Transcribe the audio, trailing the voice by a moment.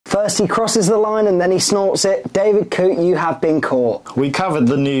First he crosses the line and then he snorts it. David Coote, you have been caught. We covered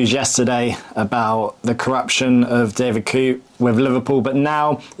the news yesterday about the corruption of David Coote with Liverpool, but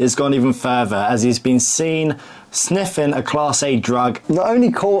now it's gone even further as he's been seen sniffing a Class A drug. Not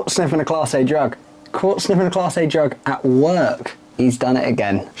only caught sniffing a Class A drug, caught sniffing a Class A drug at work. He's done it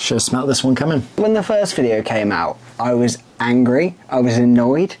again. Should have smelt this one coming. When the first video came out, I was angry, I was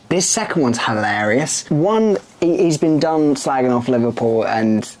annoyed. This second one's hilarious. One, he's been done slagging off Liverpool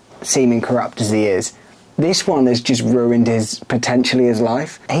and seeming corrupt as he is. This one has just ruined potentially his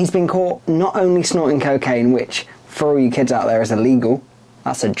life. He's been caught not only snorting cocaine, which for all you kids out there is illegal.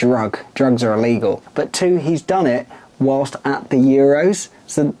 That's a drug. Drugs are illegal. But two, he's done it whilst at the Euros.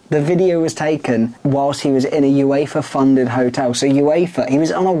 So the video was taken whilst he was in a UEFA-funded hotel. So UEFA, he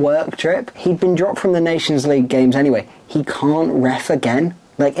was on a work trip. He'd been dropped from the Nations League games anyway. He can't ref again.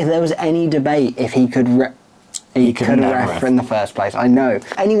 Like, if there was any debate if he could ref, he couldn't ref in the first place. I know.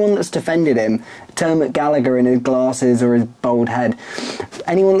 Anyone that's defended him, Dermot Gallagher in his glasses or his bald head,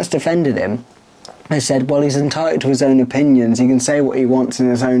 anyone that's defended him has said, well, he's entitled to his own opinions. He can say what he wants in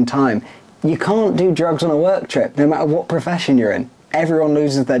his own time. You can't do drugs on a work trip, no matter what profession you're in. Everyone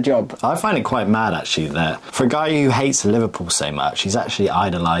loses their job. I find it quite mad, actually, that for a guy who hates Liverpool so much, he's actually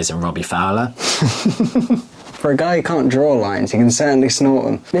idolising Robbie Fowler. For a guy who can't draw lines, he can certainly snort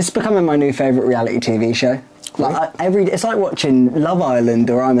them. This is becoming my new favourite reality TV show. Like, it's like watching Love Island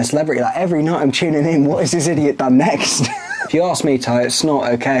or I'm a Celebrity. Like, every night I'm tuning in, what has this idiot done next? If you ask me, Ty, it's not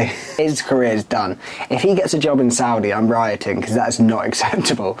okay. His career's done. If he gets a job in Saudi, I'm rioting, because that's not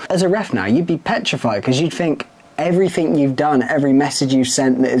acceptable. As a ref now, you'd be petrified, because you'd think everything you've done, every message you've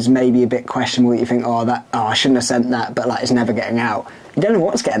sent that is maybe a bit questionable, you think, oh, I shouldn't have sent that, but like, it's never getting out. You don't know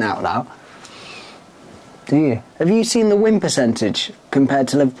what's getting out now. Do you? Have you seen the win percentage compared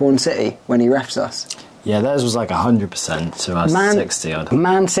to Liverpool and City when he refs us? Yeah, theirs was like 100% to us 60 odd.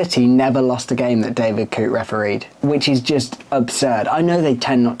 Man City never lost a game that David Coote refereed, which is just absurd. I know they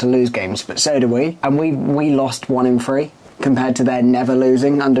tend not to lose games, but so do we. And we lost 1 in 3 compared to their never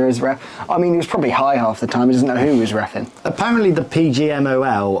losing under his ref. I mean, he was probably high half the time. He doesn't know who was reffing. Apparently the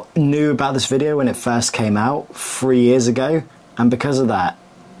PGMOL knew about this video when it first came out 3 years ago, and because of that,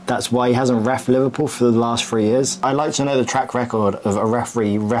 that's why he hasn't ref Liverpool for the last 3 years. I'd like to know the track record of a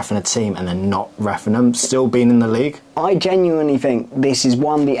referee reffing a team and then not reffing them, still being in the league. I genuinely think this is,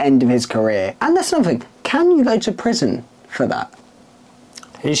 one, the end of his career. And that's something, can you go to prison for that?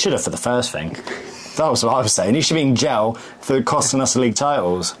 He should have for the first thing. That was what I was saying. He should be in jail for costing us the league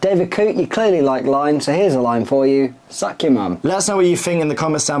titles. David Coote, you clearly like lines, so here's a line for you. Suck your mum. Let us know what you think in the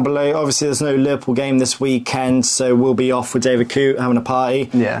comments down below. Obviously, there's no Liverpool game this weekend, so we'll be off with David Coote having a party.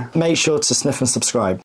 Yeah. Make sure to sniff and subscribe.